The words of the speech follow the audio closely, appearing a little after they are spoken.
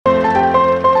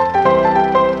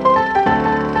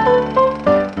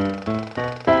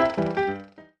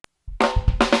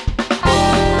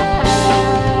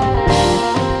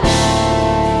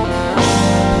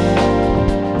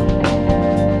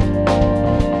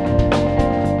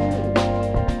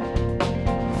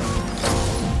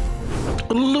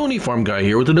Farm Guy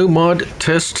here with a new mod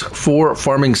test for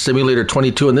Farming Simulator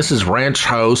 22, and this is Ranch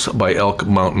House by Elk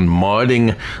Mountain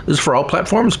Modding. This is for all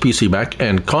platforms, PC, Mac,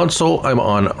 and console. I'm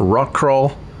on Rock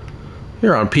Crawl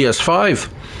here on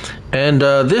PS5, and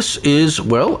this is,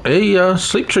 well, a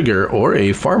sleep trigger or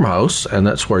a farmhouse, and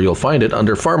that's where you'll find it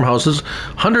under farmhouses.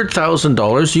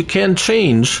 $100,000. You can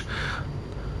change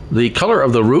the color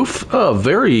of the roof.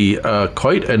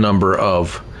 Quite a number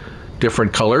of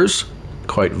different colors,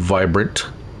 quite vibrant.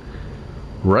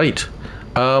 Right.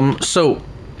 So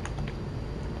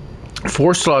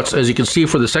 4 slots, as you can see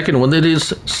for the second one, it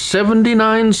is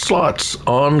 79 slots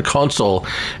on console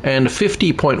and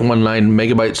 50.19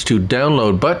 megabytes to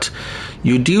download, but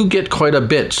you do get quite a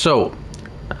bit. So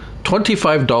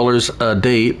 $25 a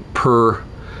day per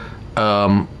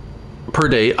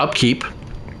day upkeep.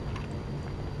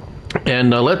 And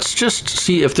let's just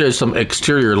see if there's some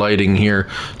exterior lighting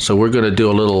here. So we're going to do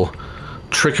a little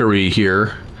trickery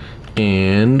here.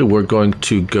 And we're going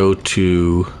to go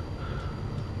to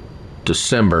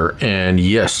December, and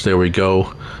yes, there we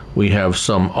go. We have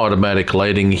some automatic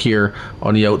lighting here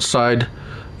on the outside,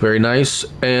 very nice,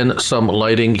 and some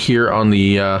lighting here on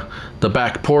the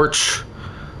back porch,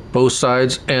 both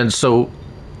sides. And so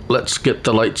let's get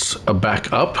the lights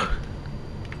back up.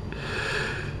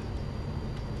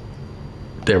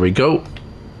 There we go.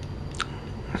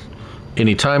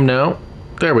 Anytime now.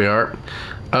 There we are.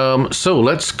 So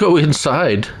let's go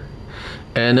inside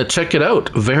and check it out.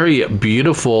 Very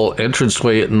beautiful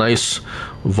entranceway, nice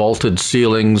vaulted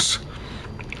ceilings.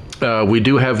 We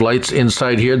do have lights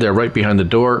inside here. They're right behind the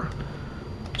door.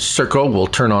 Circle will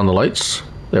turn on the lights.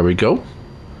 There we go.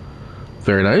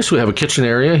 Very nice. We have a kitchen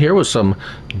area here with some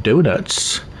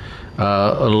donuts.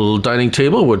 A little dining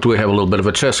table. We have a little bit of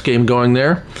a chess game going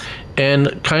there.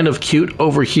 And kind of cute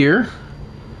over here,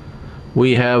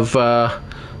 we have...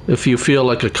 if you feel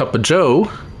like a cup of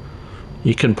joe,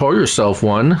 you can pour yourself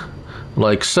one,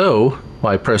 like so,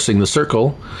 by pressing the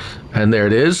circle. And there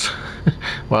it is.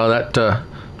 Wow, that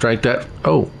drank that.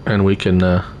 Oh, and we can...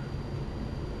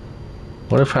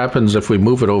 what if happens if we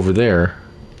move it over there?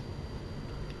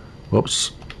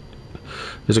 Whoops.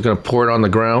 Is it going to pour it on the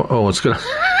ground? Oh, it's going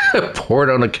to pour it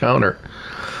on the counter.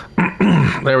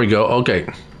 There we go. Okay.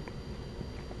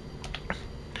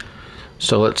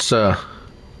 So let's...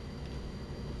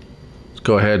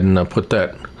 go ahead and put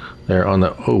that there on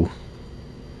the... Oh,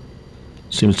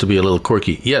 seems to be a little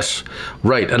quirky. Yes,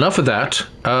 right, enough of that.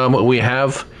 We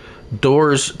have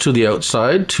doors to the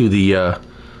outside, to the...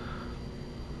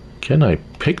 can I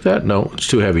pick that? No, it's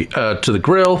too heavy. To the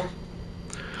grill.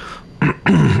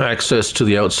 Access to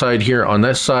the outside here on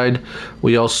this side.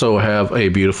 We also have a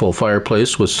beautiful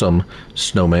fireplace with some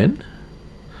snowmen.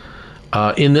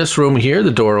 In this room here, the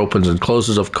door opens and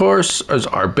closes, of course. There's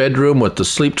our bedroom with the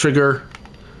sleep trigger.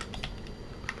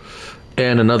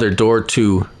 And another door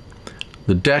to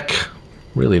the deck.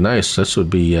 Really nice. This would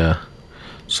be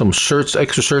some shirts,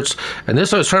 extra shirts. And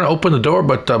this, I was trying to open the door,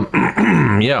 but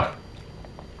yeah.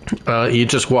 You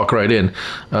just walk right in.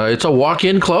 It's a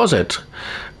walk-in closet.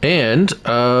 And,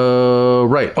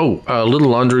 right, oh, a little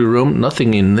laundry room,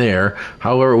 nothing in there.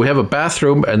 However, we have a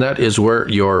bathroom, and that is where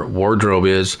your wardrobe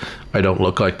is. I don't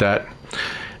look like that.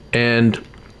 And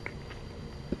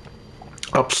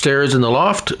upstairs in the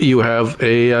loft, you have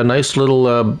a nice little,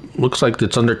 looks like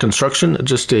it's under construction,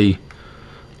 just like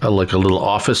a little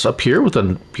office up here with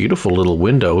a beautiful little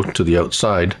window to the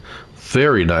outside.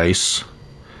 Very nice.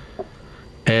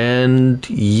 And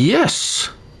yes,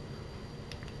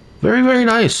 very, very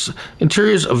nice.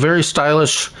 Interior's very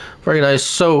stylish, very nice.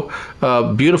 So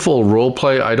beautiful role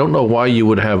play. I don't know why you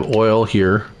would have oil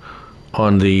here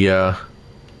on the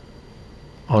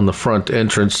front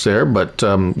entrance there, but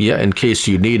yeah, in case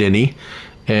you need any.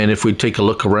 And if we take a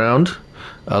look around,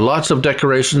 lots of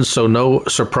decorations, so no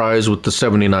surprise with the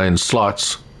 79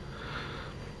 slots.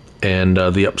 And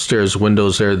the upstairs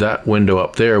windows there, that window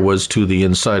up there was to the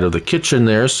inside of the kitchen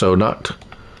there, so not,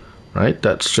 right?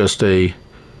 That's just a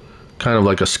kind of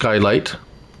like a skylight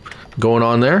going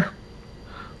on there.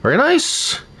 Very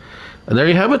nice. And there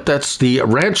you have it. That's the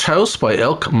Ranch House by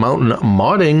Elk Mountain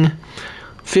Modding.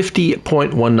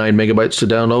 50.19 megabytes to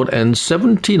download and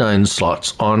 79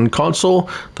 slots on console.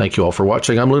 Thank you all for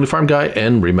watching. I'm Looney Farm Guy,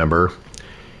 and remember,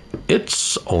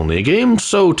 it's only a game,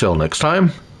 so till next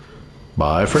time,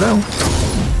 bye for now.